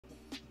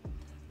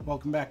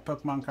Welcome back,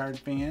 Pokemon card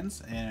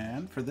fans,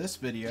 and for this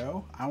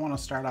video I want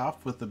to start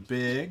off with a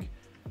big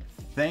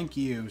thank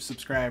you,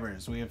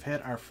 subscribers. We have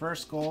hit our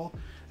first goal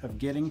of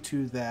getting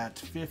to that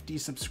 50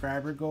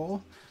 subscriber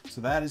goal, so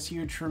that is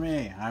huge for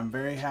me. I'm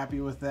very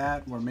happy with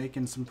that. We're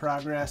making some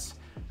progress,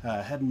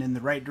 heading in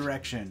the right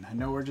direction. I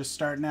know we're just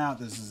starting out,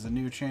 this is a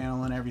new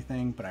channel and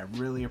everything, but I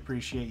really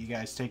appreciate you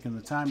guys taking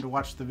the time to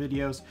watch the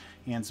videos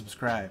and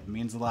subscribe. It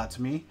means a lot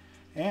to me.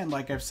 And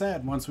like I've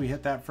said, once we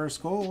hit that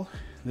first goal,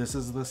 this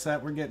is the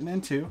set we're getting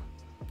into.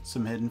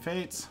 Some Hidden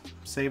Fates.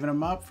 Saving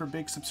them up for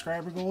big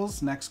subscriber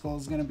goals. Next goal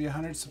is going to be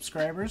 100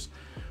 subscribers.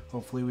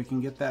 Hopefully we can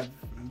get that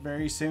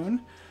very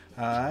soon.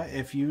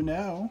 If you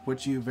know,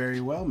 which you very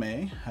well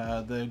may,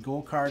 the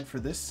goal card for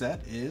this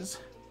set is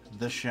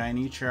the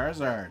Shiny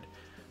Charizard.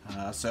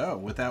 So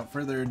without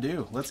further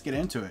ado, let's get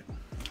into it.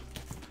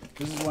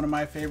 This is one of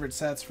my favorite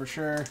sets for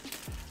sure.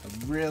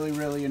 I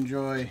really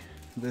enjoy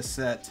this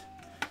set.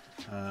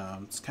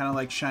 It's kind of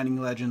like Shining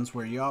Legends,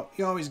 where you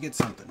always get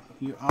something.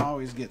 You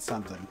always get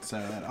something. So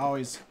it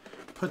always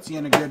puts you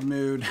in a good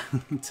mood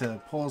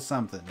to pull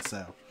something.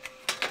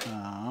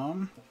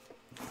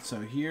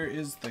 So here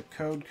is the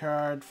code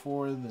card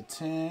for the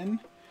tin.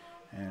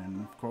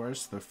 And of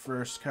course the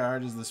first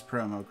card is this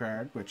promo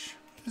card, which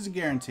is a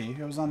guarantee.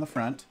 It was on the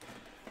front.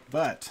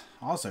 But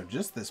also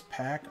just this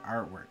pack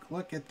artwork.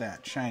 Look at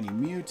that shiny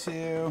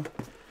Mewtwo.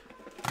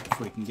 If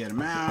we can get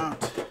him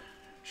out.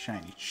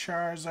 Shiny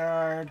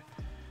Charizard,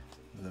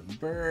 the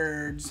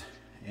birds,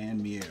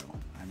 and Mew.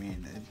 I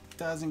mean, it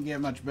doesn't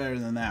get much better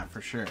than that for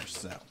sure.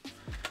 So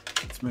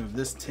let's move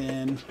this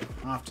tin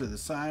off to the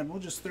side. We'll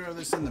just throw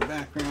this in the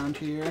background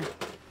here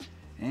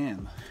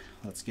and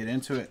let's get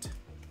into it.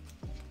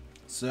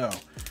 So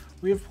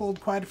we have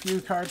pulled quite a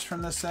few cards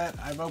from this set.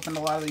 I've opened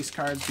a lot of these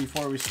cards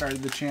before we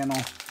started the channel,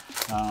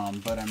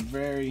 but I'm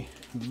very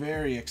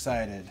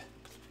excited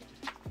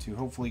to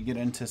hopefully get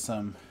into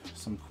some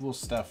cool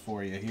stuff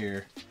for you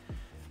here.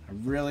 I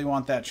really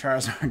want that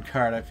Charizard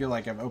card. I feel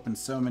like I've opened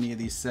so many of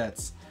these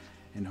sets,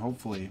 and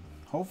hopefully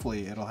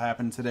it'll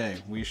happen today.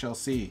 We shall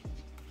see.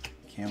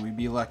 Can we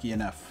be lucky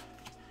enough?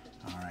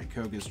 Alright,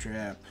 Koga's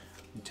Trap,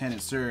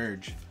 Lieutenant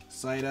Surge,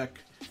 Psyduck,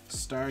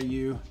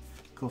 Staryu,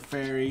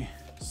 Clefairy,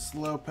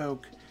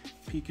 Slowpoke,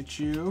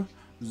 Pikachu,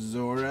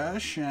 Zora,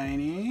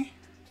 Shiny,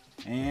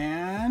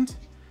 and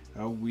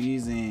a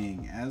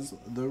Weezing as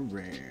the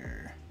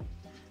rare.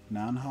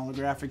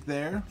 Non-holographic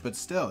there, but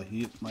still,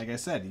 like I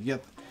said, you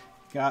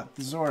got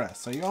the Zora,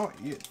 so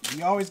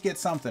you always get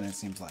something, it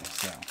seems like.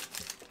 So,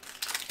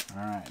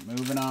 all right,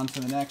 moving on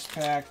to the next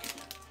pack,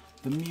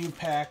 the Mew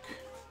pack.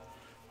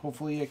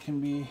 Hopefully, it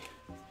can be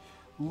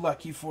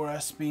lucky for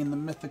us, being the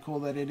mythical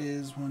that it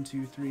is. 1,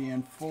 2, 3,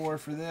 and 4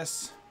 for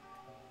this.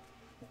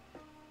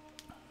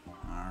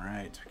 All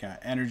right, we got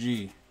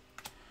Energy,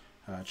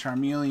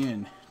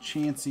 Charmeleon,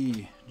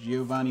 Chansey,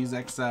 Giovanni's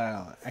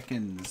Exile,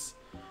 Ekans,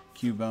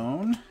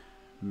 Cubone,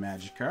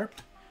 Magikarp,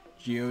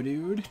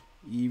 Geodude,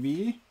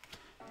 Eevee,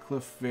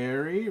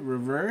 Clefairy,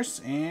 Reverse,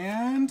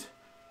 and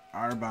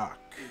Arbok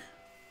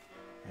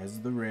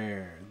as the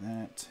rare.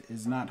 That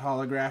is not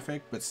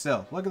holographic, but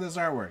still, look at this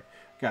artwork.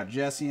 Got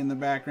Jessie in the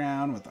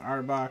background with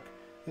Arbok.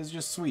 It's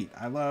just sweet.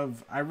 I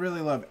really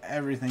love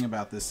everything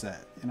about this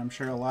set, and I'm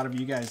sure a lot of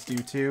you guys do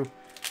too.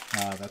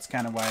 That's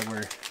kind of why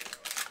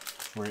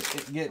we're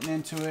getting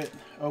into it,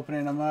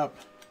 opening them up.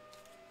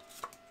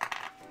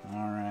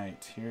 All right,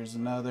 here's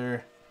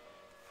another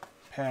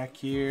pack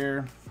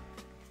here.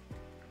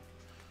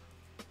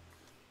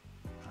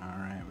 All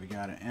right, we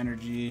got an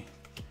Energy,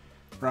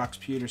 Brock's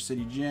Pewter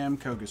City Gym,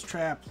 Koga's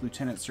Trap,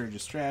 Lieutenant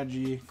Surge's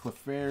Strategy,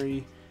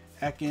 Clefairy,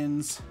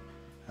 Ekans,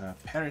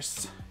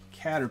 Paris,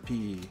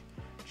 Caterpie,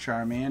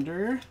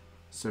 Charmander,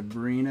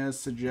 Sabrina's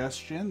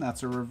Suggestion,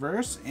 that's a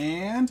reverse,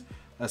 and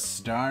a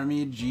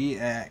Starmie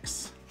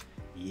GX.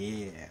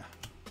 Yeah,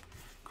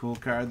 cool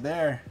card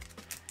there.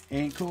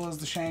 Ain't cool as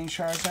the Shiny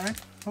Charizard,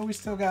 but we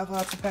still got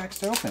lots of packs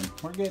to open.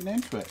 We're getting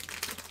into it.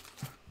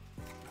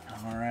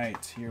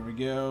 Alright, here we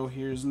go.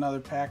 Here's another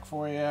pack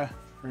for you,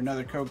 or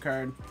another code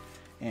card.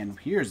 And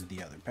here's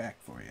the other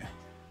pack for you.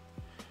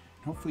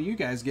 Hopefully you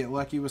guys get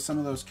lucky with some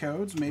of those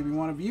codes. Maybe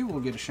one of you will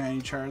get a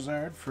Shiny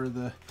Charizard for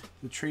the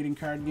trading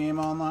card game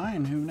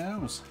online. Who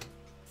knows?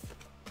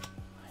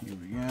 Here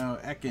we go.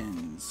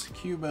 Ekans,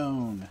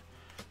 Cubone,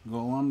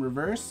 Golem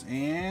Reverse,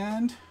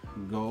 and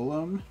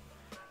Golem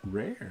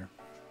Rare.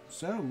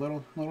 So,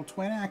 little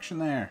twin action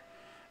there.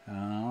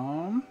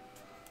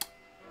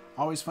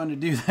 Always fun to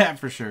do that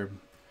for sure.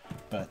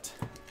 But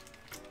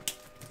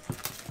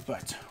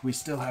we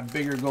still have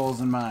bigger goals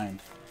in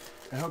mind.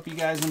 I hope you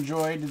guys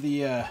enjoyed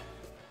the,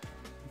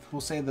 we'll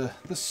say the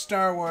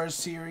Star Wars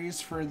series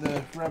for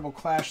the Rebel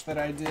Clash that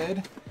I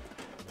did.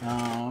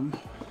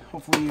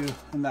 Hopefully you,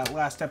 in that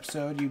last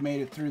episode, you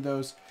made it through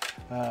those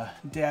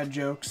dad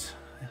jokes.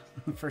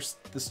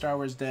 First, the Star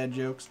Wars dad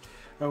jokes.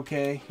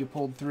 Okay, you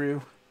pulled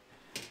through.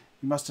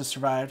 You must have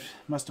survived,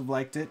 must have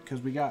liked it,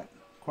 because we got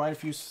quite a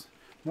few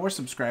more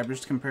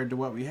subscribers compared to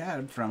what we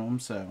had from them,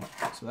 so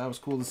that was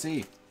cool to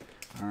see.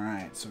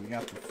 Alright, so we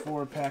got the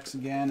 4 packs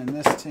again in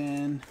this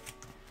tin.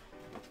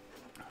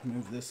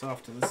 Move this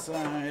off to the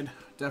side.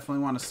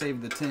 Definitely want to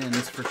save the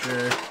tins for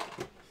sure.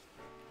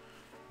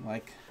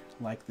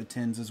 Like the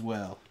tins as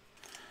well.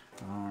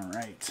 All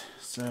right,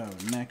 so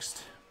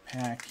next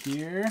pack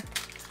here.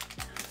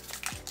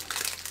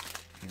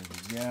 Here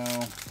we go.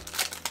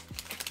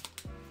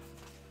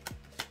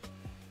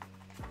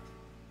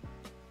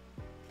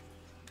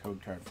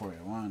 Code card for you.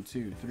 1,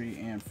 2, 3,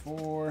 and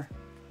 4.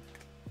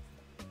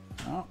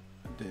 Oh,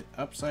 I did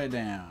upside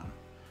down.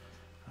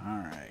 All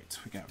right,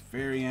 we got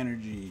Fairy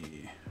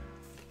Energy,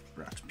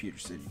 Brock's Pewter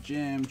City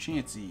Gym,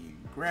 Chansey,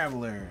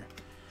 Graveler,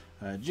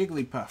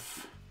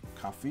 Jigglypuff,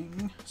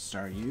 Coughing,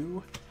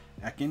 Staryu,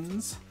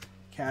 Ekans,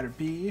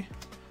 Caterpie,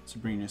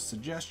 Sabrina's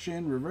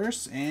Suggestion,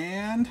 Reverse,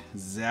 and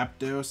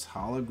Zapdos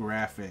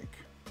Holographic.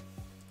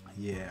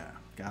 Yeah,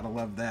 gotta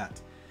love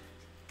that.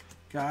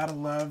 Gotta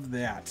love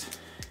that.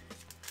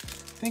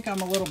 I think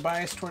I'm a little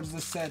biased towards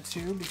this set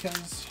too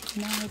because,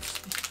 you know,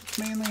 it's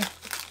mainly,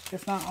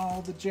 if not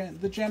all, the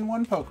Gen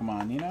 1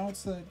 Pokemon. You know,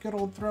 it's a good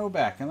old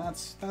throwback, and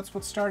that's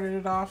what started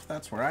it off.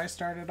 That's where I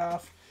started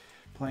off,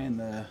 playing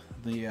the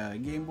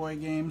Game Boy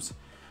games.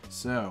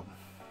 So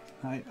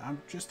I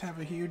just have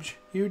a huge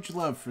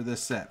love for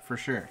this set for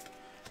sure.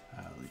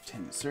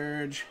 Lieutenant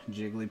Surge,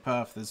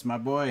 Jigglypuff. This is my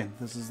boy.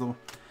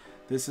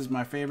 This is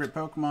my favorite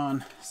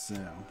Pokemon. So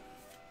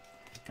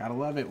gotta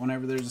love it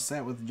whenever there's a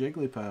set with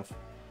Jigglypuff.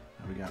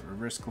 We got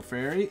Reverse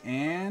Clefairy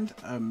and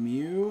a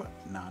Mew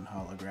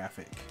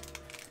non-holographic.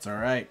 It's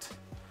alright.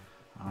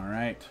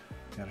 Alright.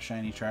 Got a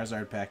shiny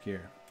Charizard pack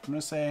here. I'm going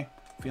to say,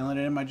 feeling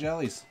it in my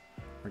jellies.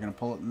 We're going to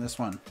pull it in this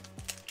one.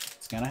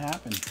 It's going to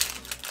happen.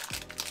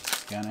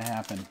 It's going to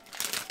happen.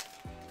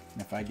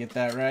 And if I get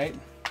that right,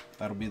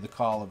 that'll be the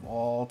call of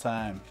all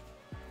time.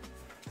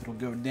 It'll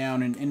go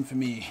down in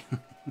infamy.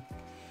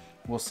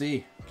 We'll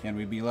see. Can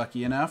we be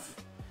lucky enough?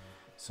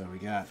 So we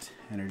got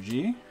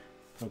Energy,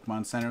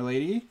 Pokemon Center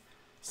Lady,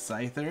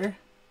 Scyther,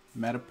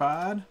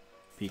 Metapod,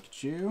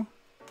 Pikachu,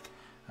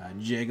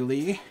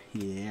 Jiggly,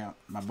 yeah,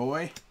 my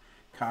boy,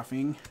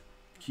 Coughing,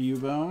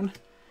 Cubone,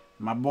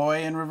 my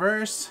boy in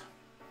reverse.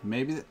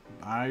 Maybe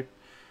I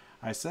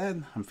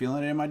said I'm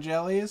feeling it in my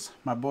jellies.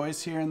 My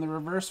boy's here in the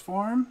reverse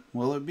form.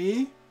 Will it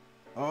be?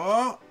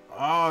 Oh,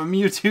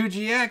 Mewtwo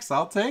GX.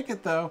 I'll take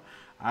it though.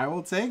 I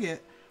will take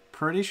it.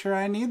 Pretty sure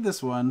I need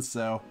this one.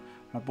 So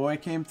my boy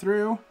came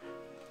through.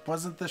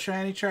 Wasn't the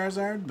shiny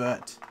Charizard,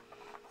 but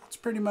it's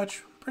pretty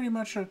much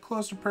a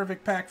close to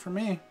perfect pack for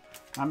me.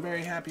 I'm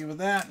very happy with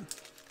that.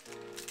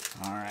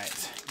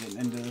 Alright, getting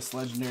into this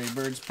Legendary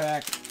Birds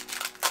pack.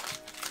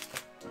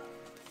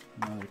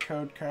 Another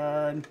code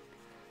card.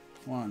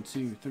 1,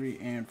 2, 3,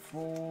 and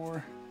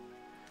 4.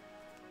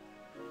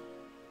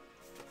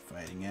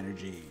 Fighting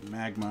Energy,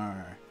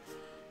 Magmar,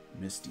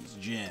 Misty's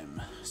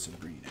Gym,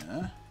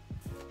 Sabrina,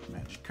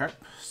 Magikarp,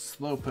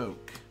 Slowpoke,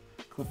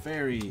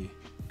 Clefairy,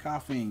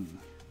 Coughing.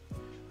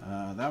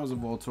 That was a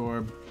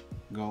Voltorb.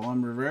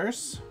 Golem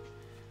Reverse.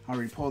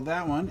 Already pulled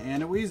that one.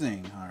 And a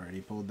Weezing.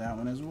 Already pulled that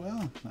one as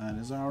well. That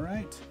is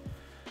alright.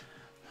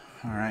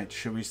 Alright,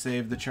 should we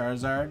save the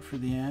Charizard for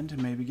the end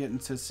and maybe get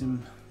into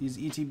these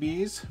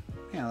ETBs?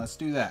 Yeah, let's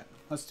do that.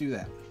 Let's do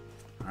that.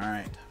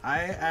 Alright,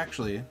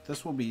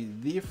 this will be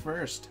the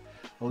first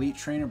Elite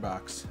Trainer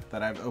box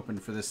that I've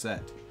opened for this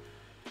set.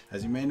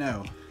 As you may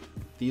know,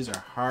 these are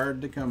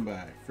hard to come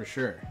by, for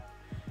sure.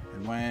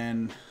 And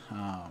when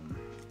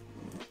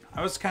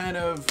I was kind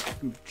of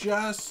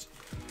just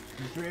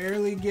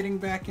barely getting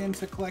back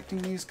into collecting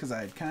these because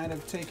I had kind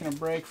of taken a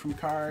break from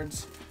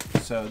cards.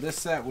 So this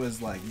set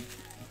was like,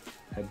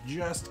 had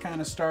just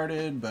kind of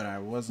started, but I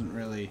wasn't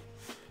really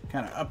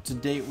kind of up to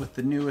date with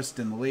the newest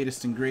and the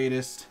latest and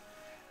greatest.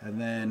 And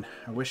then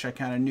I wish I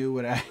kind of knew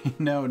what I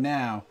know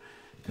now,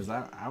 because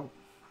I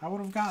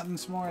would have gotten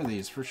some more of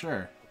these for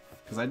sure.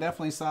 Because I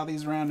definitely saw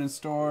these around in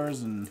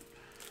stores and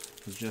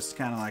was just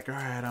kind of like, all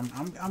right,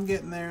 I'm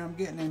getting there, I'm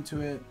getting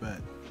into it.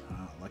 But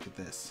look at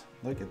this.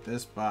 Look at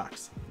this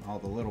box. All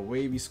the little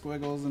wavy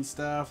squiggles and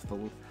stuff. The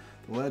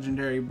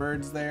legendary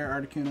birds there.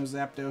 Articuno,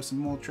 Zapdos,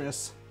 and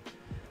Moltres.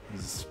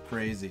 This is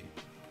crazy.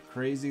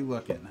 Crazy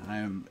looking. I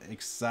am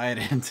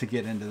excited to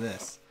get into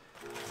this.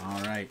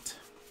 Alright.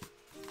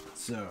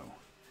 So,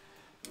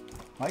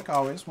 like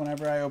always,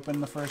 whenever I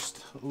open the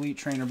first Elite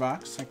Trainer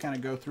box, I kind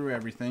of go through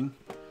everything.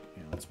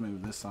 Here, let's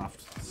move this off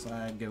to the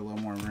side, get a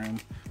little more room.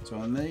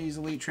 So in these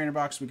Elite Trainer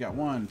boxes, we got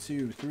 1,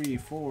 2, 3,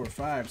 4,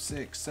 5,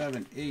 6,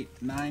 7,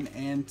 8, 9,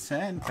 and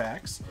 10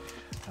 packs.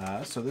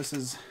 So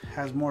this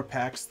has more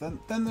packs than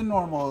the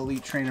normal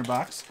Elite Trainer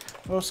box.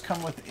 Most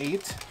come with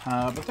 8,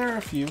 but there are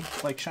a few,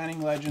 like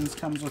Shining Legends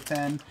comes with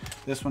 10.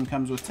 This one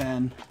comes with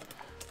 10.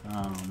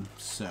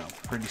 So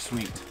pretty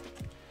sweet.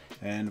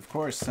 And of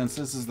course, since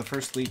this is the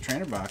first Elite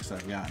Trainer box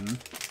I've gotten,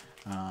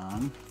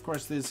 of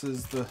course this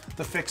is the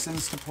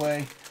fixins to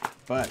play.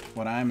 But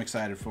what I'm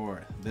excited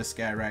for, this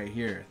guy right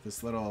here,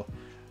 this little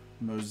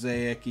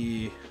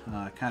mosaic-y,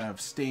 kind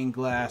of stained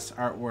glass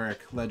artwork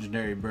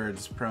Legendary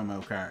Birds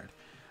promo card.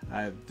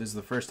 This is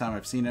the first time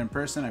I've seen it in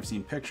person. I've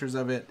seen pictures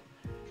of it,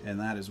 and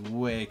that is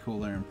way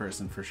cooler in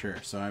person for sure.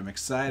 So I'm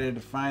excited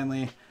to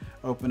finally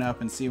open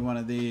up and see one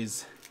of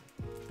these.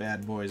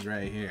 bad boys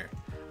right here.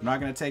 I'm not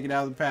gonna take it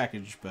out of the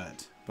package,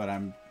 but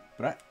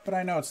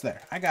I know it's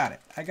there. I got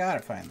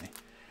it finally.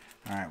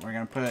 All right, we're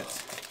gonna put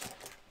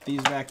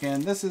these back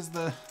in. This is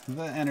the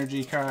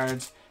energy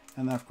cards,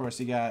 and then of course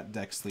you got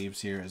deck sleeves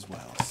here as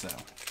well. So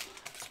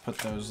let's put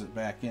those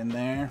back in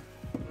there.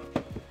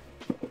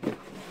 Here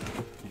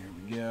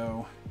we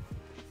go.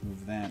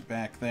 Move that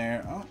back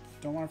there. Oh,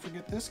 don't want to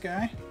forget this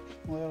guy.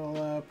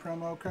 Little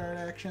promo card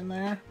action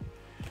there,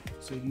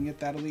 so you can get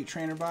that Elite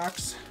Trainer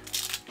box.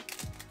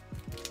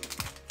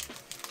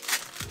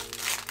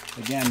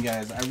 Again,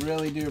 guys, I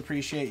really do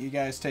appreciate you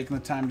guys taking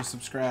the time to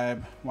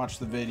subscribe, watch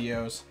the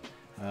videos.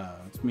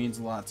 It means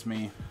a lot to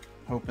me.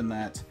 Hoping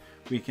that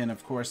we can,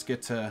 of course,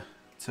 get to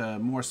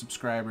more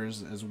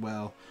subscribers as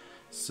well.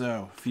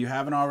 So if you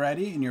haven't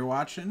already and you're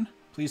watching,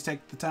 please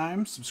take the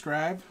time,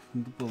 subscribe.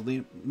 It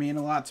will mean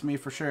a lot to me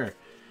for sure.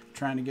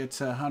 Trying to get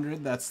to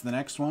 100, that's the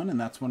next one, and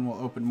that's when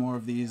we'll open more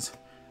of these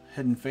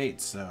Hidden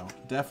Fates. So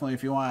definitely,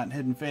 if you want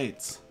Hidden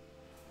Fates,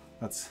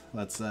 let's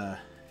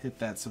hit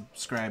that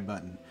subscribe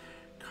button.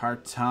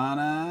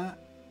 Kartana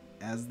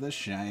as the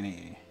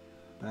shiny.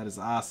 That is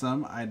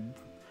awesome. I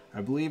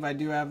believe I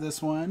do have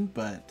this one,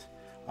 but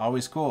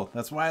always cool.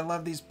 That's why I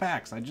love these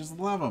packs. I just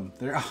love them.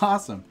 They're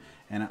awesome.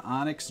 And an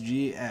Onyx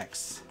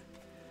GX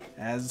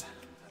as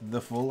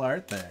the full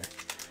art there.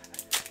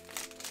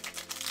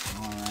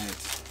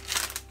 Alright.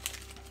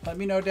 Let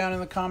me know down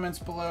in the comments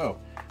below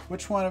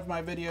which one of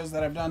my videos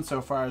that I've done so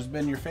far has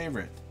been your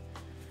favorite.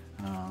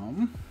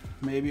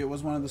 Maybe it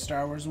was one of the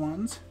Star Wars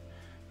ones.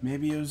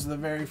 Maybe it was the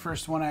very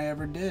first one I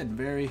ever did.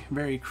 Very,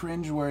 very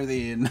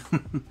cringe-worthy, and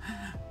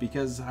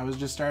because I was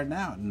just starting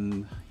out,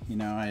 and you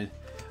know, I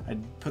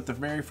put the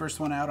very first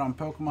one out on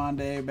Pokemon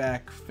Day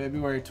back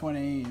February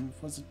 20,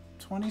 was it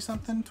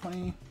 20-something?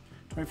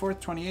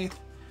 24th,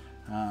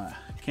 28th?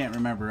 Can't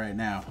remember right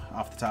now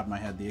off the top of my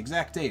head the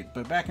exact date,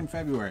 but back in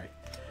February.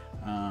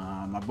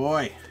 My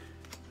boy,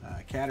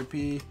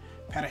 Caterpie,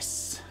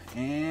 Paris,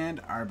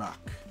 and Arbok.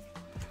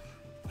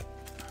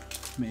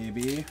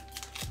 Maybe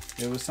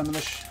it was some of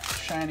the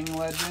Shining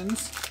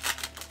Legends.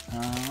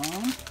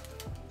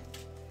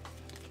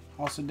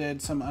 Also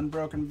did some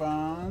Unbroken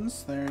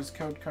Bonds. There's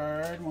code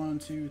card 1,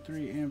 2,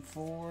 3, and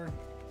 4.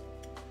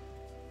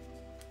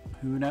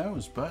 Who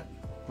knows? But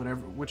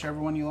whichever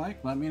one you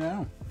like, let me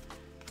know.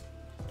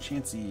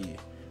 Chansey,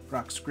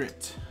 Rock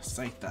Script,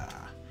 Saita,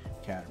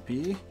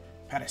 Caterpie,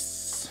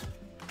 Paris,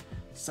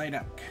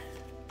 Psyduck,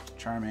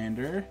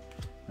 Charmander,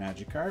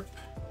 Magikarp,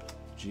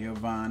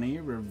 Giovanni,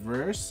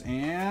 Reverse,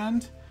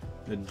 and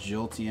the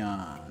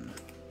Jolteon.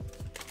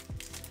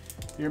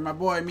 You're my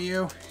boy,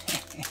 Mew.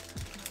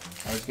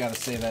 I always gotta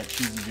say that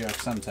cheesy joke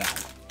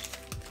sometime.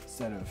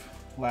 Instead of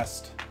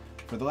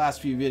for the last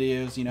few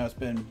videos, you know, it's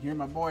been "You're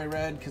my boy,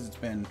 Red," because it's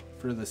been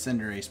for the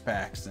Cinderace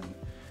packs and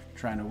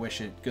trying to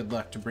wish it good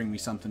luck to bring me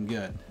something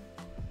good.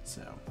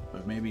 So,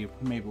 but maybe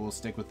we'll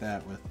stick with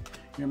that with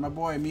 "You're my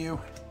boy,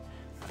 Mew."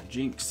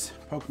 Jinx,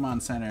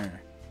 Pokemon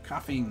Center,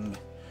 Coughing,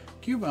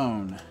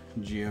 Cubone,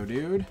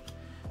 Geodude,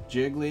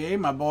 Jiggly,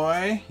 my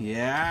boy,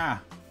 yeah.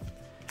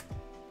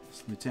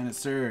 Lieutenant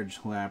Surge,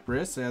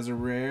 Lapras as a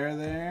rare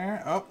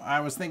there. Oh,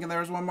 I was thinking there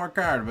was one more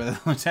card,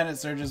 but Lieutenant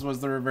Surge's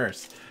was the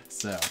reverse.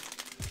 So,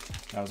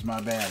 that was my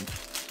bad.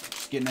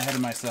 Just getting ahead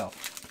of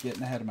myself.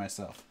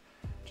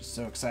 Just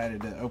so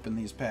excited to open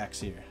these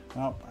packs here.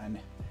 Oh, I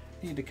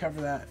need to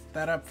cover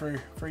that up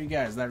for you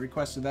guys that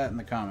requested that in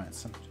the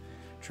comments. I'm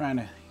trying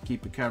to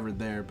keep it covered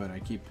there, but I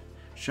keep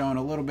showing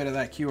a little bit of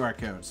that QR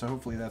code, so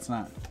hopefully that's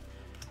not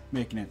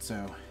making it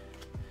so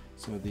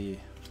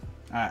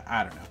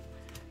I don't know.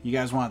 You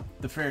guys want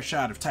the fair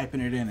shot of typing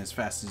it in as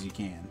fast as you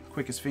can.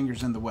 Quickest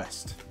fingers in the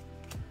West.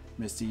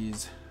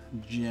 Misty's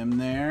gym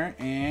there,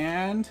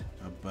 and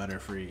a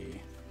Butterfree.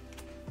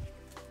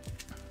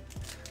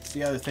 It's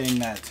the other thing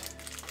that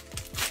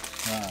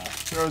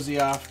throws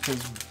you off,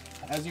 because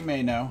as you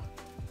may know,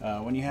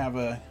 when you have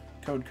a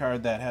code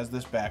card that has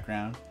this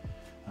background,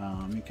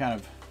 you kind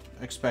of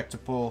expect to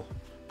pull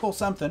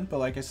something, but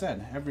like I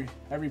said,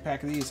 every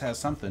pack of these has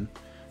something,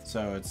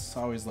 so it's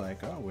always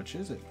like, oh, which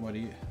is it?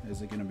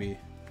 Is it gonna be?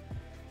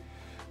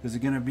 Is it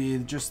gonna be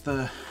just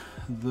the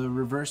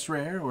reverse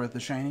rare or the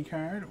shiny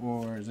card,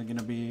 or is it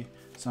gonna be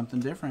something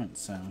different?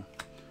 So,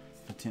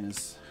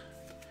 Tennis,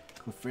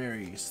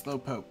 Clefairy,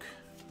 Slowpoke,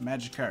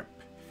 Magikarp,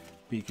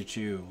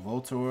 Pikachu,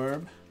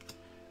 Voltorb,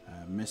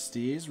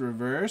 Misty's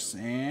reverse,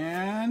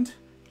 and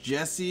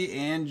Jesse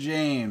and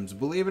James.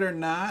 Believe it or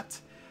not,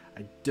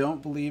 I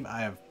don't believe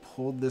I have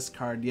pulled this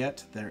card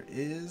yet. There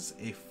is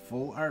a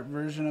full art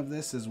version of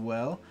this as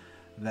well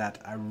that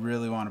I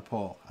really want to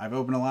pull. I've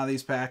opened a lot of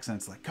these packs and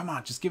it's like, come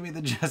on, just give me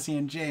the Jesse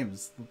and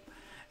James.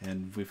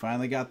 And we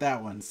finally got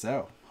that one,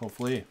 so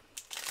hopefully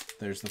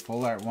there's the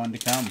full art one to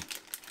come.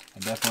 I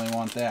definitely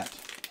want that.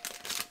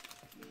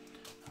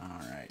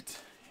 Alright,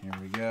 here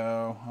we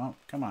go. Oh,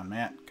 come on,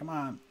 Matt, come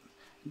on.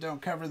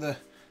 Don't cover the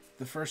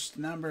first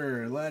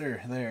number or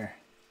letter there.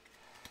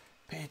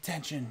 Pay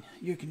attention,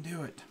 you can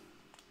do it.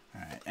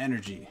 Alright,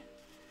 Energy,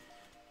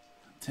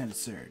 Lieutenant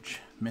Surge,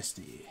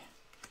 Misty,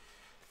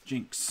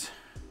 Jinx,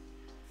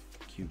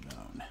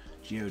 Cubone,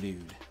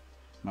 Geodude,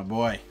 my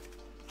boy,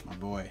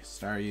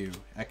 Staryu,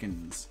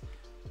 Ekans,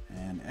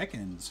 and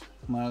Ekans,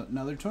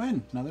 another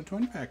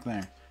twin pack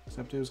there,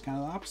 except it was kind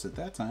of the opposite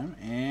that time,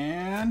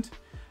 and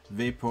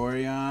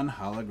Vaporeon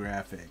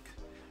holographic.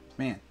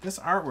 Man, this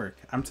artwork,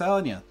 I'm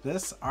telling you,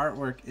 this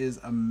artwork is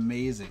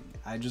amazing.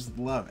 I just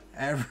love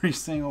every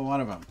single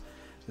one of them.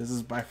 This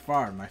is by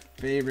far my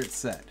favorite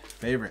set.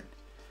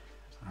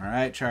 All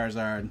right,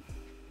 Charizard,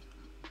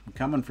 I'm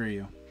coming for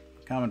you.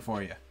 I'm coming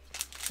for you.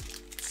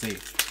 Let's see.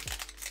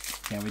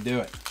 Can we do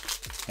it?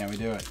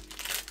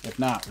 If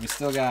not, we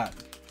still got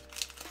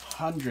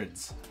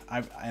hundreds.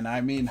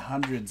 I mean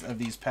hundreds of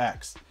these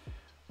packs.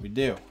 We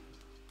do.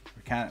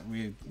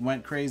 We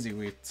went crazy.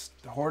 We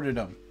hoarded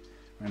them.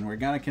 And we're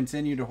going to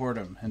continue to hoard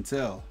them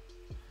until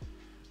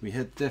we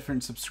hit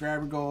different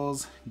subscriber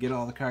goals, get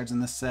all the cards in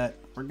this set.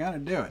 We're going to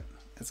do it.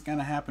 It's going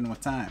to happen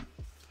with time.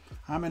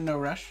 I'm in no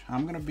rush.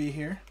 I'm going to be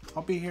here.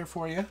 I'll be here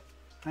for you.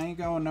 I ain't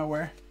going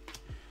nowhere.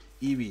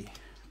 Eevee,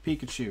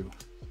 Pikachu,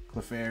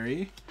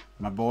 Clefairy,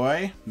 my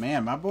boy.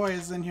 Man, my boy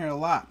is in here a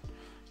lot.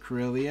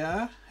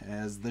 Corellia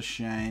as the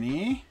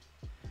shiny,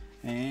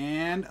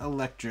 and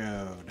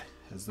Electrode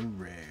as the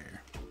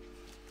rare.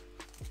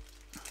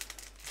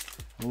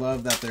 I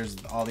love that there's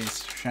all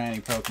these shiny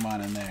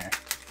Pokemon in there.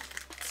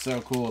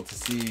 So cool to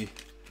see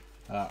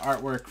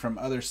artwork from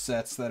other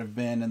sets that have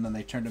been, and then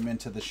they turned them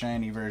into the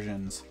shiny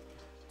versions.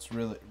 It's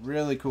really,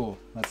 really cool.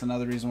 That's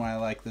another reason why I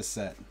like this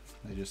set.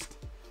 They just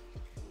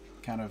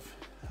kind of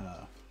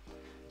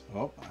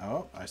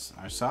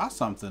I saw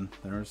something.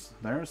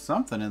 There's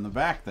something in the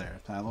back there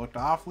that looked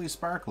awfully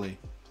sparkly.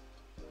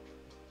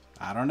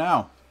 I don't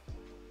know.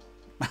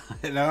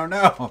 I don't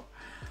know.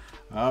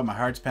 Oh, my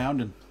heart's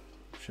pounding.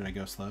 Should I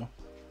go slow?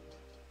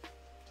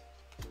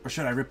 Or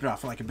should I rip it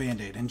off like a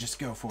band-aid and just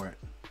go for it?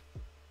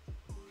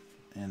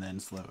 And then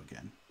slow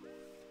again.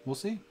 We'll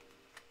see.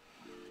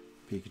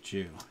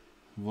 Pikachu.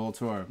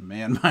 Voltorb.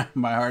 Man,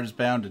 my heart is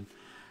pounding.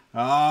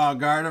 Oh,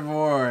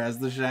 Gardevoir as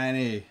the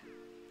shiny.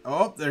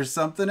 Oh, there's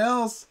something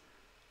else.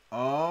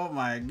 Oh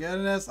my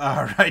goodness.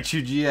 All right,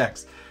 you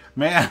GX.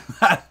 Man,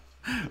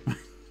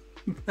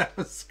 that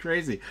was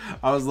crazy.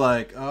 I was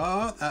like,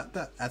 oh,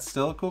 that's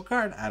still a cool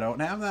card. I don't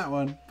have that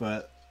one.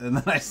 And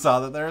then I saw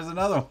that there was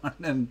another one,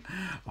 and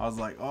I was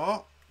like,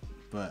 oh,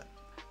 but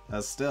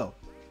that's still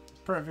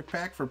perfect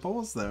pack for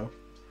pulls though.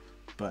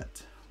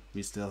 But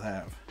we still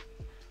have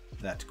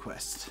that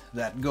quest,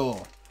 that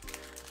goal.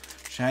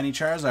 Shiny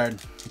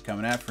Charizard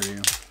coming after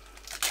you.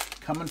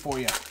 Coming for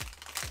you.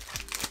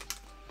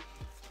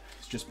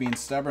 It's just being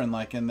stubborn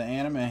like in the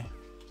anime.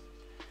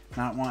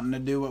 Not wanting to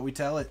do what we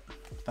tell it.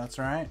 That's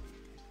right.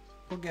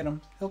 We'll get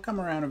him. He'll come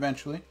around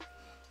eventually.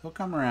 He'll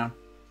come around.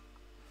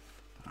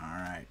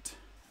 Alright.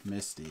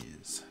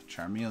 Misty's,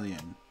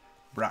 Charmeleon,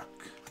 Brock,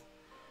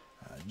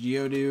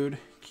 Geodude,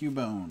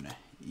 Cubone,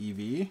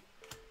 Eevee,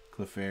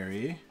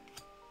 Clefairy,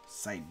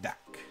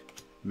 Psyduck,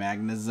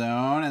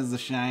 Magnezone as the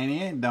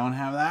shiny. Don't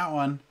have that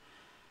one.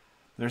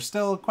 There's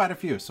still quite a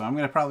few, so I'm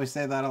going to probably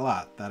say that a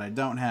lot, that I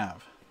don't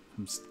have.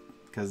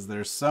 Because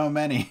there's so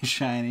many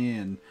shiny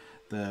and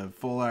the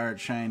full art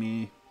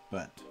shiny,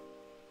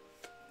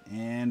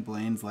 and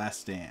Blaine's Last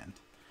Stand.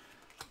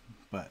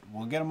 But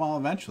we'll get them all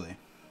eventually.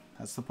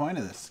 That's the point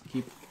of this.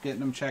 Keep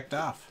getting them checked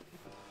off.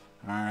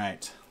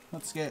 Alright,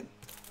 let's get...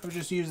 I was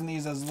just using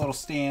these as little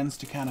stands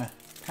to kind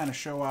of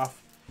show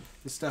off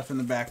the stuff in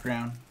the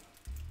background.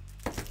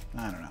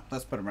 I don't know.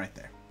 Let's put them right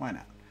there. Why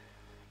not?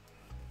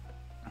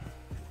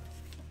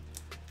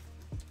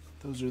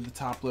 Those are the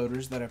top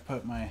loaders that I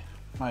put my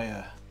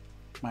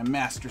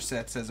master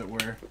sets, as it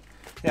were.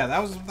 Yeah,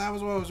 that was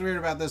what was weird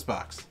about this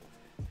box.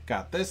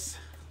 Got this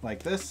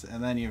like this,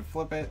 and then you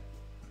flip it.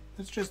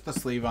 It's just the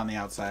sleeve on the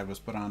outside was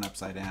put on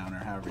upside down, or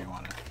however you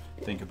want to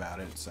think about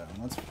it. So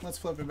let's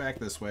flip it back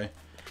this way.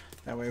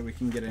 That way we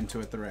can get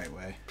into it the right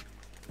way.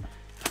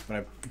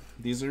 But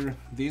these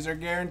are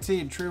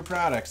guaranteed true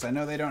products. I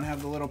know they don't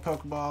have the little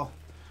Pokeball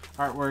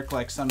artwork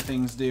like some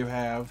things do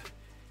have.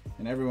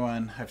 And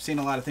everyone, I've seen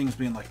a lot of things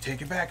being like,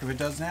 take it back if it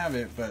doesn't have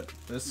it. But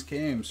this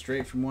came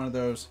straight from one of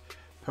those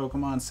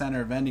Pokemon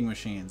Center vending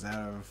machines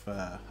out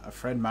of a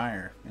Fred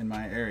Meyer in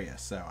my area.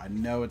 So I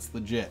know it's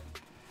legit.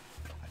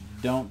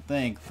 Don't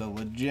think the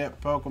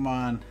legit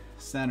Pokemon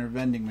Center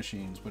vending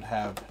machines would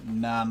have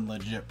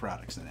non-legit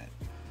products in it.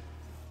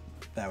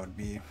 That would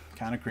be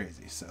kind of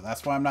crazy. So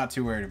that's why I'm not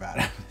too worried about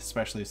it,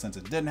 especially since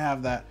it didn't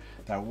have that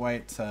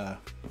white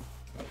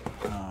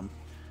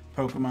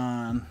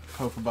Pokemon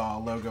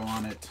Pokeball logo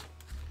on it.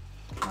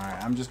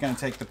 Alright, I'm just going to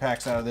take the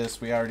packs out of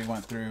this. We already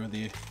went through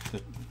the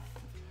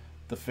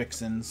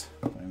fixins.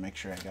 Let me make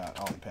sure I got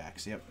all the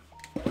packs. Yep.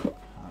 Alright,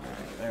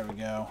 there we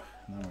go.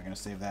 And then we're going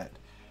to save that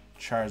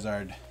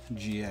Charizard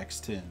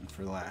GX tin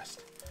for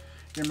last.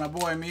 You're my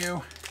boy,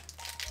 Mew.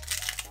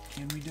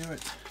 Can we do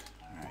it?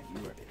 Alright,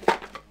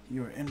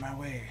 you are in my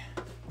way.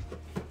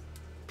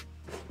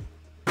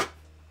 Let's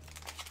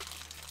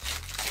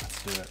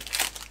do it.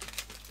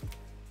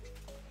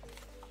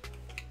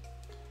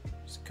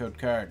 It's a code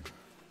card.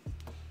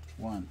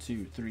 1,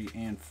 2, 3,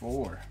 and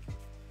 4.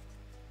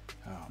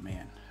 Oh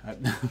man,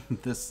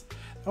 This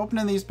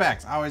opening these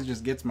packs always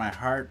just gets my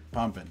heart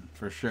pumping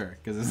for sure,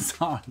 because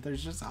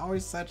there's just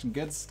always such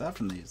good stuff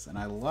in these, and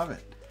I love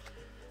it.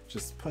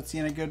 Just puts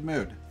you in a good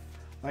mood.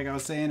 Like I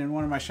was saying in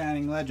one of my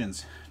Shining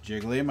Legends,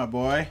 Jiggly, my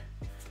boy,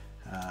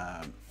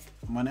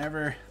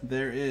 whenever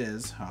there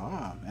is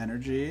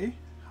energy,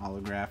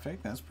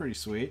 holographic, that's pretty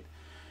sweet.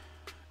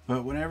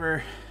 But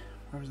whenever,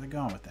 where was I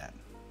going with that?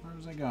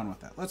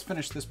 Let's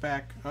finish this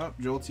pack. Oh,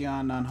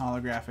 Jolteon,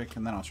 non-holographic,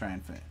 and then I'll try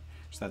and finish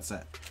that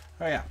set.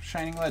 Oh yeah,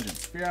 Shining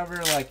Legends. If you're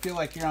ever feel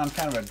like you're on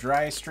kind of a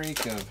dry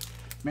streak of,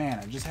 man,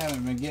 I just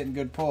haven't been getting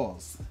good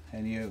pulls,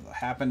 and you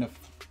happen to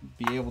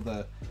be able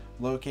to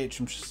locate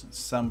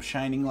some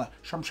Shining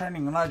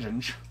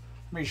Legends.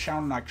 Me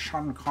sound like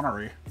Sean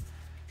Connery.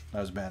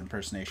 That was a bad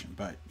impersonation,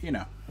 but you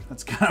know,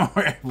 that's kind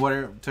of what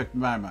it took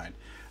my mind.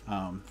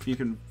 If you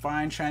can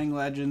find Shining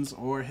Legends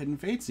or Hidden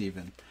Fates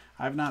even.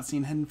 I've not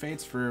seen Hidden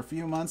Fates for a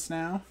few months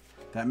now.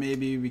 That may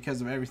be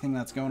because of everything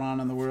that's going on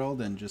in the world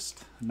and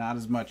just not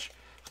as much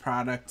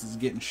product is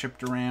getting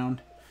shipped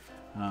around.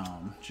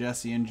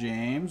 Jesse and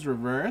James,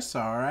 reverse.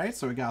 Alright,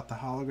 so we got the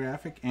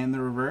holographic and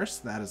the reverse.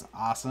 That is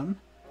awesome.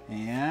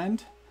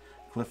 And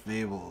Cliff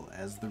Fable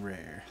as the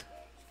rare.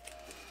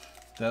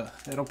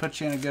 It'll put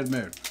you in a good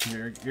mood.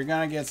 You're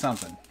gonna get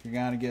something. You're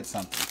gonna get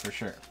something for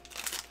sure.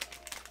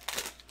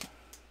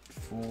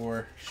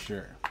 For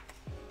sure.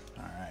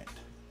 Alright.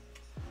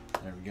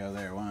 There we go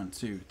there. 1,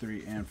 2,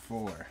 3, and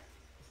 4.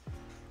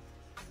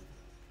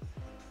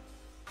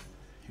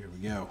 Here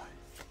we go.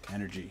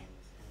 Energy.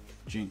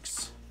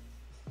 Jinx.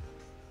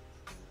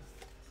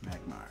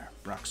 Magmar.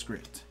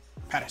 Broxgrit.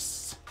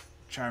 Patis.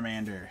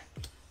 Charmander.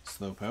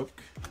 Slowpoke.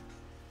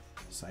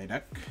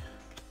 Psyduck.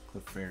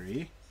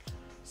 Clefairy.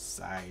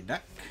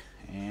 Psyduck.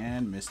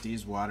 And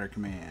Misty's Water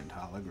Command.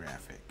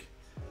 Holographic.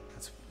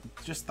 That's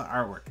just the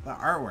artwork. The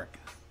artwork.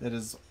 That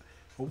is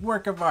a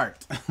work of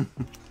art.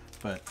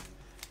 But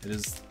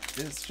it's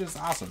just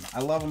awesome. I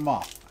love them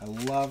all. I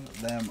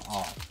love them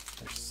all.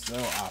 They're so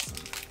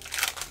awesome.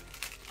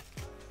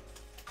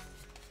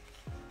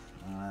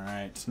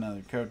 Alright,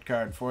 another code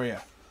card for you.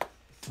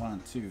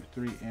 1, 2,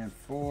 3, and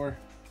 4.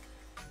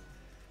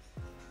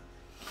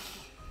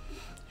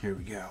 Here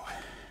we go.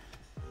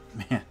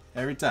 Man,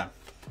 every time.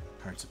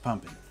 Hearts are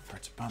pumping.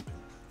 Hearts are pumping.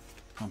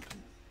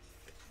 Pumping.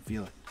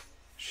 Feel it.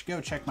 Should go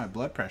check my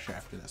blood pressure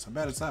after this. I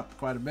bet it's up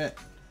quite a bit.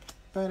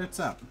 Bet it's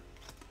up.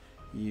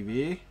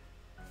 Eevee.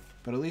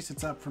 But at least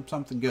it's up from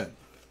something good.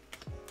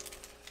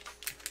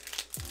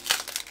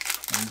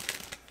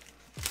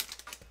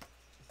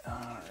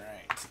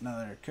 Alright,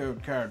 another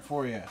code card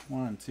for you.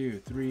 1, 2,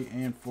 3,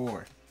 and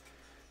 4.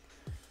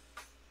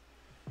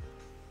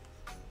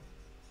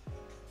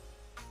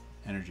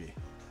 Energy.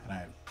 And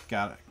I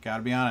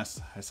gotta be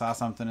honest, I saw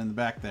something in the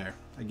back there.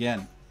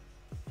 Again.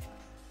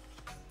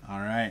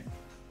 Alright.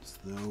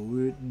 Slow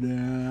it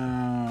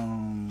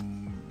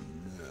down.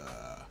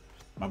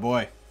 My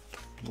boy.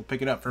 We'll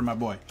pick it up for my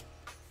boy.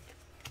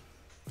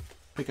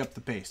 Pick up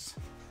the pace.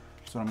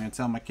 That's what I'm going to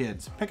tell my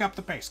kids. Pick up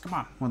the pace. Come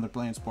on. When they're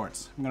playing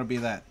sports. I'm going to be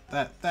that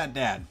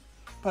dad.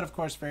 But of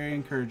course, very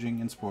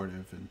encouraging and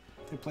sportive. And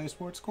if they play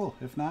sports, cool.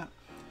 If not,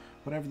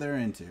 whatever they're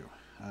into.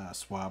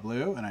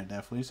 Swablu. And I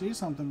definitely see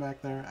something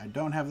back there. I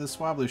don't have this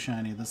Swablu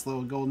shiny. This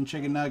little golden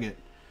chicken nugget.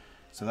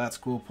 So that's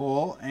cool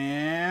pull.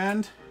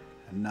 And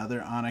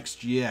another Onyx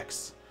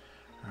GX.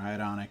 Alright,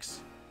 Onyx.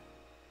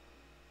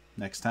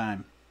 Next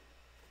time,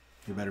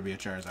 you better be a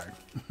Charizard.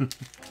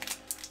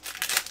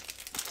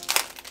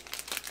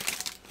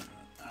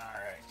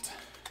 Alright.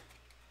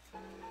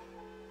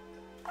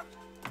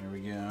 There we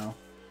go.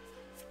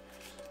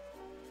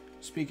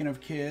 Speaking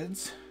of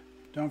kids,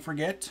 don't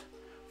forget,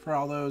 for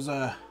all those,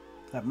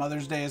 that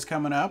Mother's Day is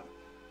coming up.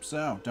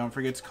 So, don't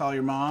forget to call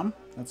your mom.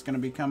 That's going to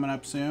be coming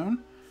up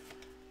soon.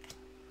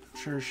 I'm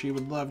sure she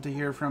would love to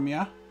hear from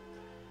you.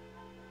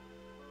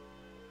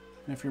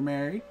 And if you're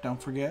married, don't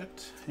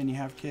forget, and you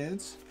have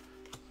kids,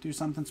 do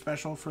something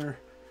special for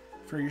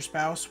your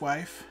spouse,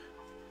 wife,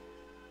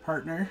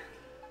 partner.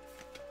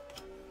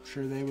 I'm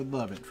sure they would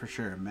love it for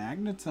sure.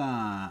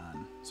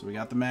 Magneton. So we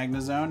got the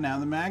Magnezone, now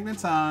the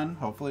Magneton.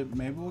 Hopefully,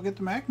 maybe we'll get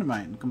the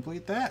Magnemite and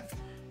complete that.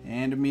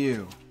 And a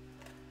Mew.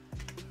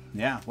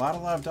 Yeah, a lot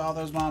of love to all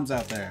those moms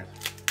out there.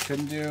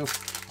 Couldn't do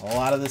a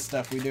lot of this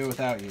stuff we do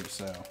without you.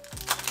 So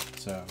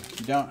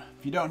if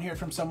you don't hear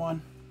from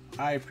someone,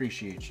 I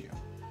appreciate you.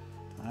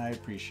 I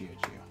appreciate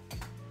you.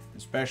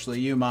 Especially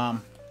you,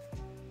 Mom.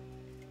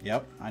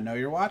 Yep, I know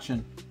you're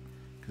watching.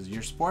 Because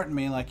you're supporting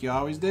me like you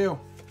always do.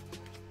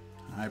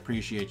 I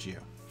appreciate you.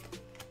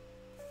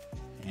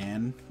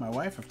 And my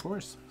wife, of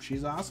course.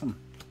 She's awesome.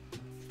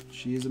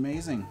 She's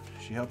amazing.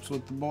 She helps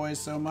with the boys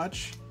so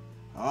much.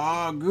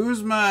 Oh,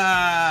 Guzma!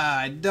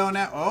 I don't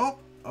have...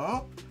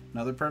 Oh!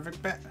 Another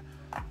perfect bet.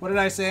 What did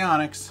I say,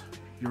 Onyx?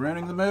 You're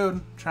ruining the mood.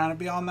 Trying to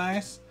be all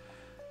nice.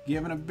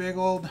 Giving a big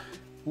old...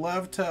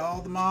 love to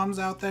all the moms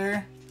out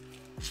there.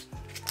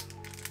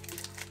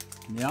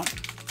 Yep.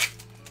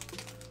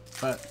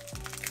 But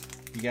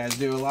you guys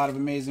do a lot of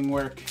amazing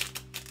work.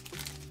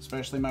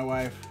 Especially my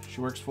wife.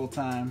 She works full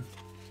time,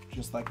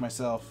 just like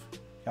myself.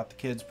 Got the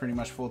kids pretty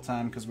much full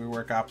time because we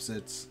work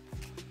opposites.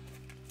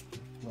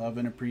 Love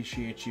and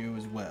appreciate you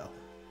as well.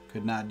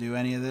 Could not do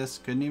any of this,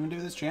 couldn't even do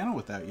this channel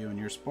without you and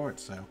your support,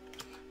 so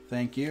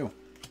thank you.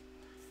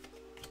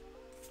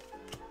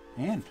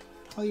 And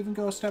I'll even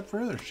go a step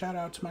further. Shout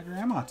out to my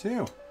grandma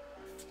too.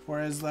 Or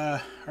as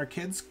our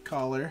kids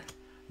call her,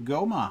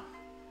 Goma,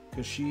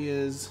 because she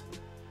is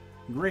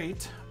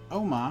great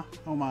Oma.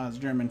 Oma is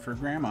German for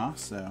grandma,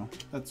 so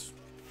that's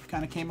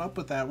kind of came up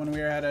with that when we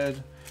were at a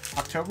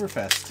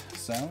Oktoberfest.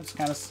 So it's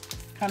kind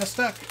of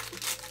stuck.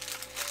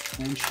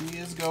 And she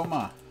is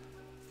Goma.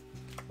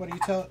 What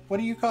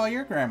do you call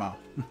your grandma?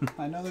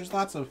 I know there's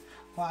lots of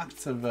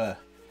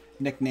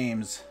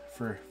nicknames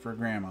for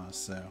grandmas,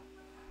 so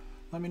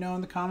let me know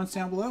in the comments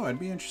down below. I'd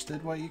be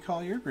interested what you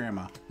call your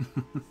grandma.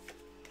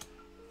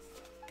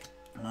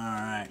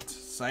 Alright,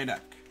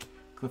 Psyduck,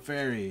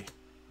 Clefairy,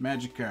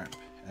 Magikarp,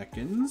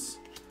 Ekans,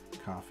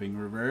 Coughing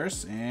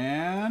Reverse,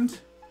 and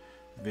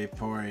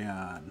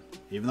Vaporeon.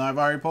 Even though I've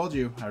already pulled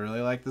you, I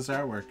really like this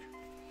artwork.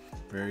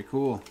 Very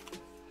cool.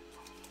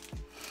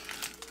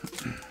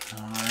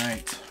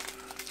 Alright.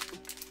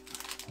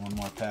 One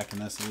more pack in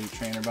this Elite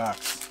Trainer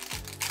box.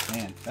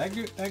 Man,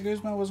 that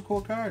Guzma was a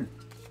cool card.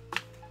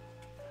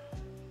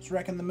 It's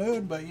wrecking the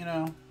mood, but you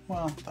know,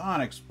 well, the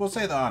Onyx, we'll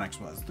say the Onyx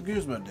was. The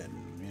Guzma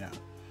didn't, you know.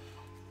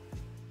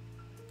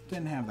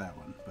 Didn't have that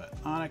one, but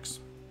Onyx.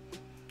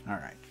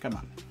 Alright, come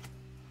on.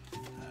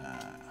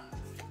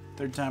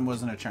 Third time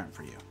wasn't a charm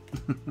for you.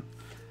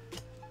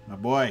 My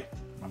boy.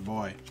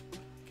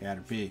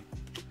 Caterpie.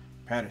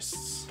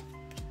 Paris.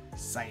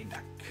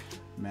 Psyduck.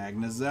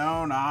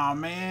 Magnezone. Aw,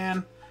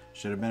 man.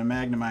 Should have been a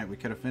Magnemite. We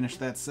could have finished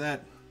that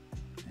set.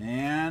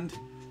 And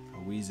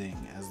a Weezing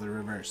as the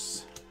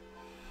reverse.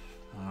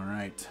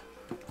 Alright.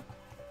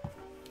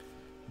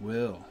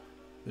 Will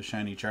the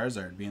shiny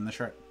Charizard be in the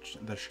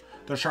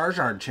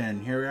Charizard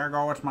chin? Here I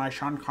go with my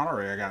Sean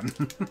Connery again.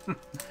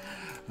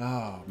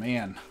 Oh,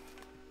 man.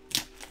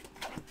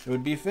 It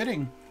would be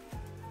fitting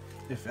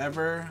if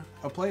ever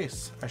a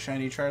place a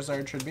shiny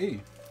Charizard should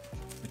be.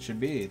 It should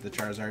be the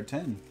Charizard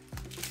 10.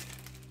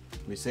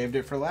 We saved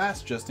it for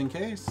last just in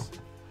case.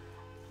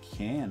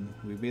 Can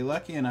we be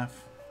lucky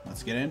enough?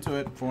 Let's get into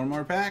it. 4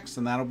 more packs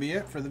and that'll be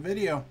it for the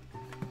video.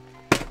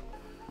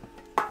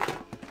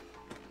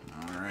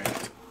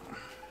 Alright.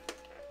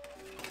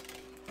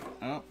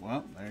 Oh,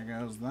 well, there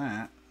goes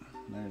that.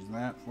 There's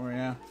that for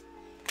you.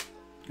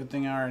 Good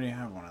thing I already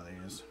have one of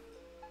these,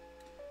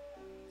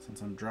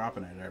 since I'm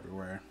dropping it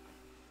everywhere.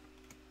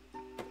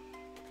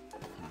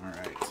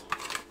 Alright.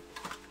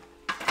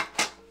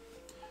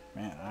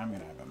 Man, I'm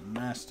gonna have a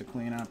mess to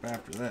clean up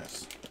after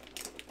this.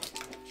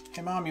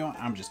 Hey Mom, you want...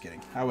 I'm just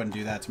kidding. I wouldn't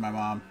do that to my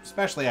mom,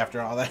 especially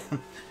after all that,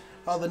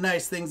 all the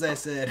nice things I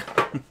said.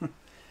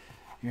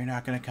 You're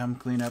not gonna come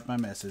clean up my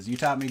messes. You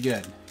taught me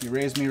good. You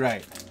raised me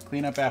right.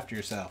 Clean up after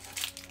yourself.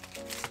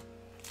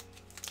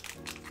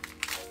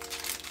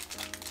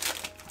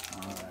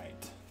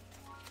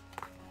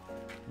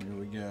 Here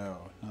we go.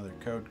 Another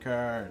code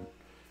card.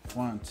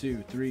 1,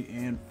 2, 3,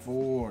 and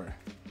 4.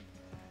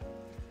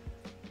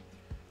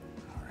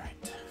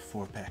 Alright.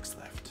 4 packs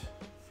left.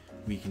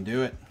 We can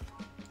do it.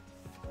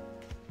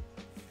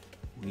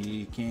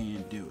 We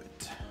can do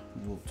it.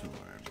 Voltorb,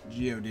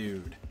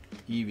 Geodude,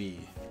 Eevee,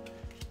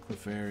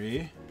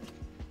 Clefairy.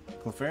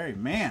 Clefairy,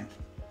 man!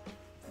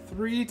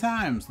 3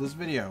 times this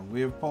video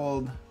we have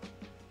pulled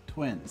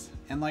twins.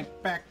 And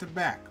like back to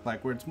back.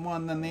 Like where it's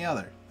one then the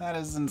other. That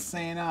is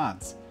insane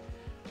odds.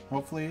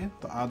 Hopefully,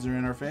 the odds are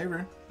in our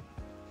favor.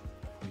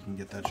 We can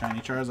get that shiny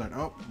Charizard.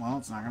 Oh, well,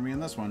 it's not going to be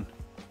in this one.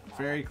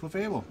 Fairy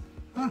Clefable.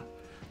 Huh.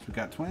 So we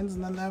got twins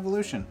and then the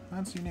evolution.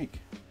 That's unique.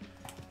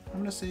 I'm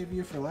going to save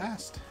you for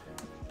last.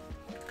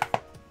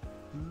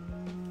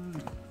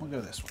 We'll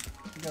go this one.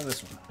 We'll go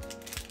this one.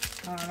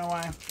 I don't know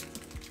why.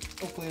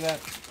 Hopefully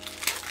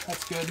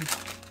that's good.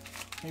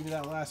 Maybe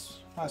that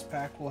last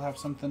pack will have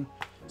something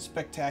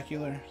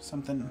spectacular.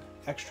 Something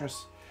extra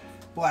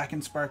black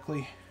and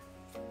sparkly.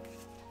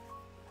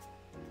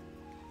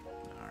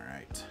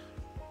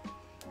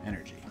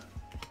 Energy,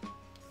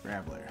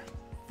 Graveler,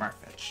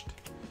 Farfetch'd,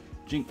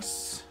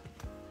 Jinx.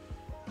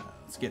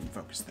 Let's get in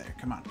focus there.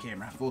 Come on,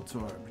 camera.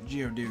 Voltorb,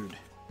 Geodude,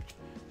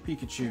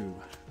 Pikachu,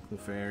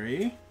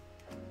 Clefairy,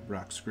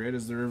 Rockskrid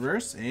is the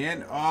reverse,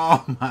 and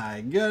oh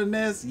my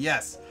goodness,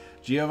 yes,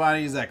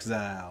 Giovanni's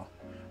Exile.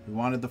 We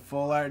wanted the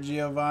full art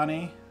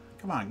Giovanni.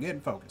 Come on, get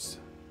in focus.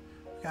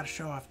 We gotta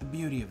show off the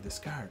beauty of this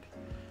card.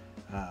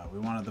 We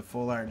wanted the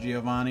full art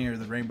Giovanni or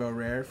the Rainbow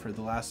Rare for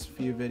the last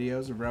few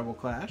videos of Rebel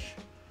Clash.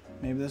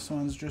 Maybe this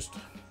one's just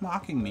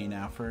mocking me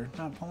now for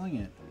not pulling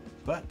it.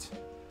 But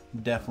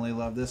definitely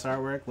love this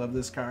artwork, love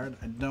this card.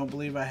 I don't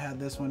believe I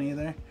had this one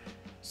either.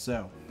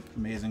 So,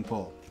 amazing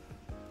pull.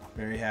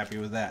 Very happy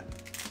with that.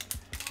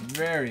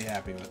 Very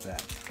happy with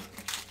that.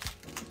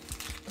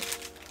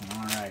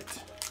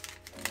 Alright.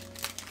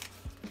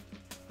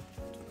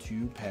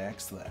 2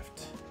 packs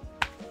left.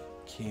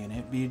 Can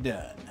it be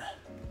done?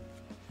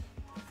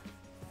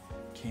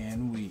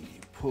 Can we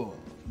pull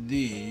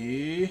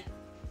the...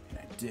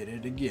 Did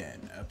it again.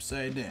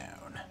 Upside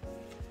down.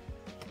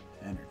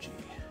 Energy.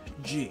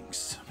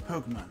 Jinx,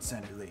 Pokemon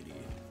Center lady.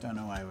 Don't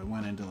know why I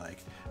went into like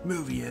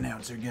movie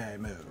announcer guy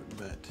mode,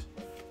 but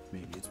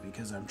maybe it's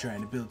because I'm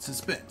trying to build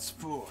suspense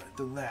for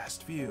the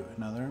last view.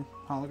 Another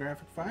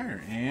holographic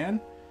fire,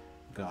 and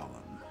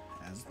Golem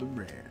as the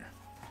rare.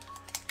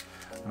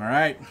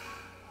 Alright,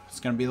 it's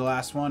going to be the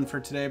last one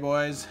for today,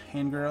 boys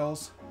and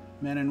girls,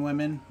 men and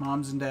women,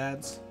 moms and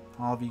dads,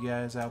 all of you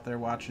guys out there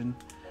watching.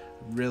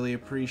 Really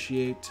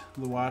appreciate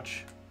the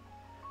watch.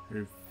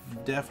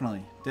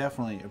 Definitely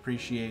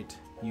appreciate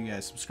you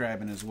guys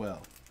subscribing as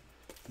well.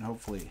 And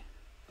hopefully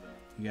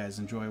you guys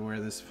enjoy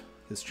where this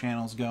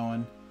channel's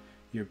going.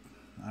 You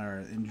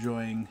are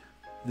enjoying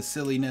the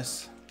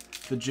silliness,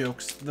 the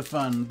jokes, the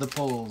fun, the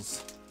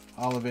pulls,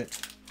 all of it.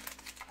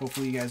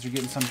 Hopefully you guys are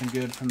getting something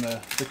good from the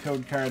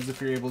code cards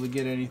if you're able to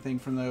get anything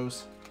from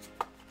those.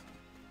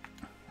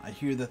 I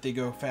hear that they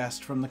go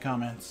fast from the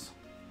comments.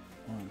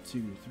 1,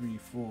 2, 3,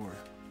 4.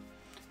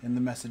 And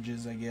the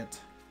messages I get.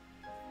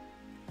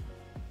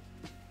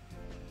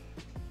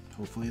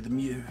 Hopefully the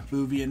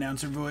movie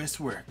announcer voice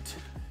worked.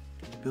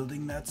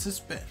 Building that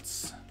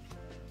suspense.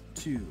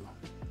 2.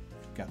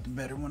 Got the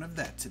better one of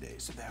that today,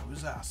 so that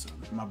was awesome.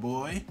 My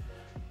boy,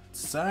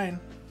 it's a sign.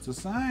 It's a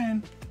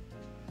sign.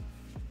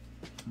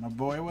 My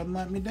boy wouldn't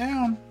let me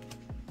down.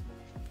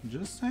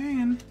 Just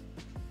saying.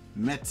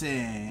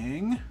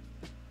 Metting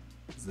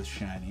is the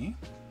shiny.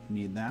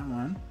 Need that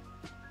one.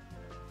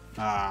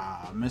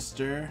 Ah,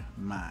 Mr.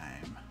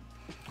 Mime.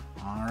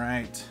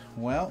 Alright,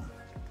 well,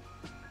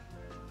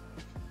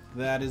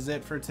 that is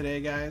it for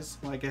today, guys.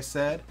 Like I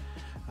said,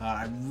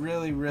 I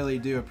really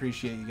do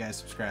appreciate you guys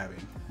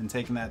subscribing and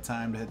taking that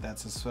time to hit that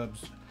subscribe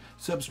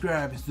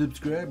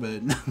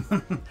button.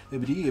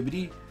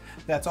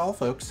 That's all,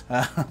 folks.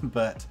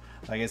 But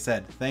like I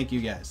said, thank you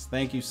guys.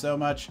 Thank you so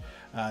much.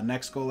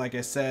 Next goal, like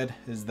I said,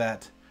 is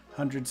that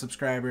 100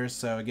 subscribers.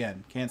 So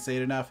again, can't say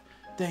it enough.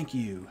 Thank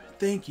you.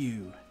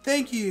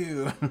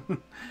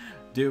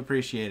 Do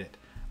appreciate it.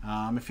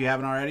 If you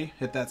haven't already,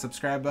 hit that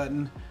subscribe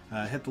button.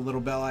 Hit the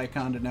little bell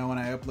icon to know when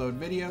I upload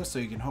videos, so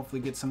you can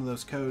hopefully get some of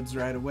those codes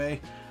right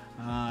away.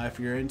 If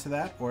you're into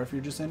that, or if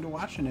you're just into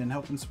watching and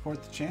helping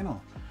support the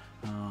channel.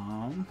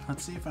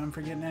 Let's see if I'm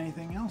forgetting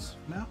anything else.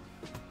 No,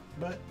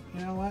 but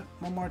you know what?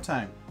 One more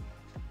time.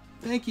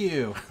 Thank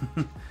you.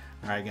 All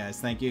right,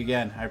 guys. Thank you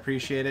again. I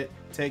appreciate it.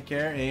 Take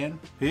care and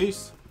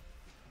peace.